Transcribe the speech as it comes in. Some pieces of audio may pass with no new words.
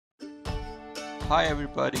Hi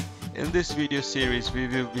everybody, in this video series we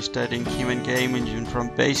will be studying Kivent Game Engine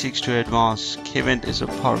from basics to advanced. Kivent is a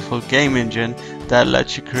powerful game engine that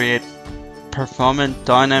lets you create performant,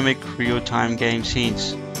 dynamic, real-time game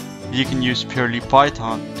scenes. You can use purely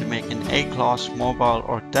Python to make an A-class mobile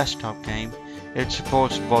or desktop game. It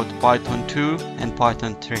supports both Python 2 and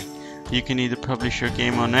Python 3. You can either publish your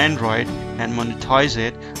game on Android and monetize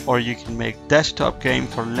it, or you can make desktop game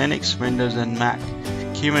for Linux, Windows and Mac.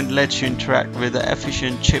 Kivent lets you interact with the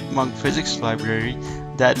efficient Chipmunk physics library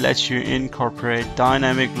that lets you incorporate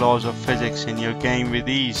dynamic laws of physics in your game with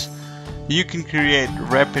ease. You can create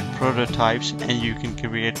rapid prototypes, and you can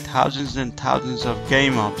create thousands and thousands of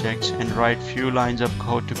game objects and write few lines of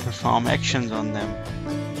code to perform actions on them.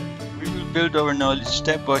 We will build our knowledge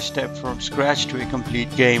step by step from scratch to a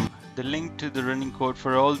complete game. The link to the running code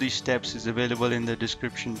for all these steps is available in the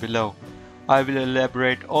description below. I will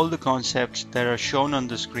elaborate all the concepts that are shown on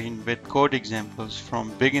the screen with code examples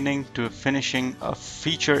from beginning to finishing a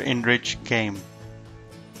feature-enriched game.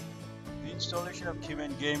 The installation of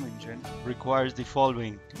Kivent Game Engine requires the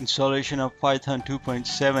following: installation of Python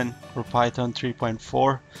 2.7 or Python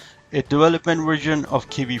 3.4, a development version of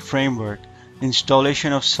Kivy Framework,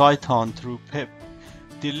 installation of Python through pip.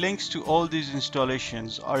 The links to all these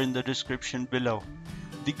installations are in the description below.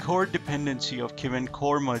 The core dependency of Kivent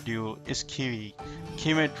core module is Kivy.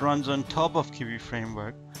 Kivent runs on top of Kivy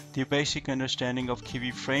Framework. The basic understanding of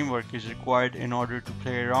Kivy Framework is required in order to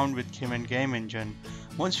play around with Kivent Game Engine.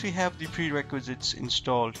 Once we have the prerequisites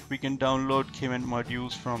installed, we can download Kivent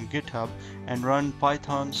modules from GitHub and run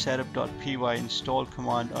python setup.py install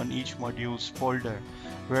command on each module's folder,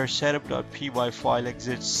 where setup.py file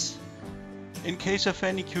exists. In case of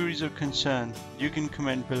any queries or concern, you can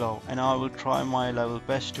comment below and I will try my level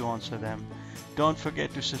best to answer them. Don't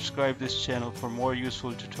forget to subscribe this channel for more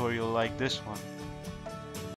useful tutorial like this one.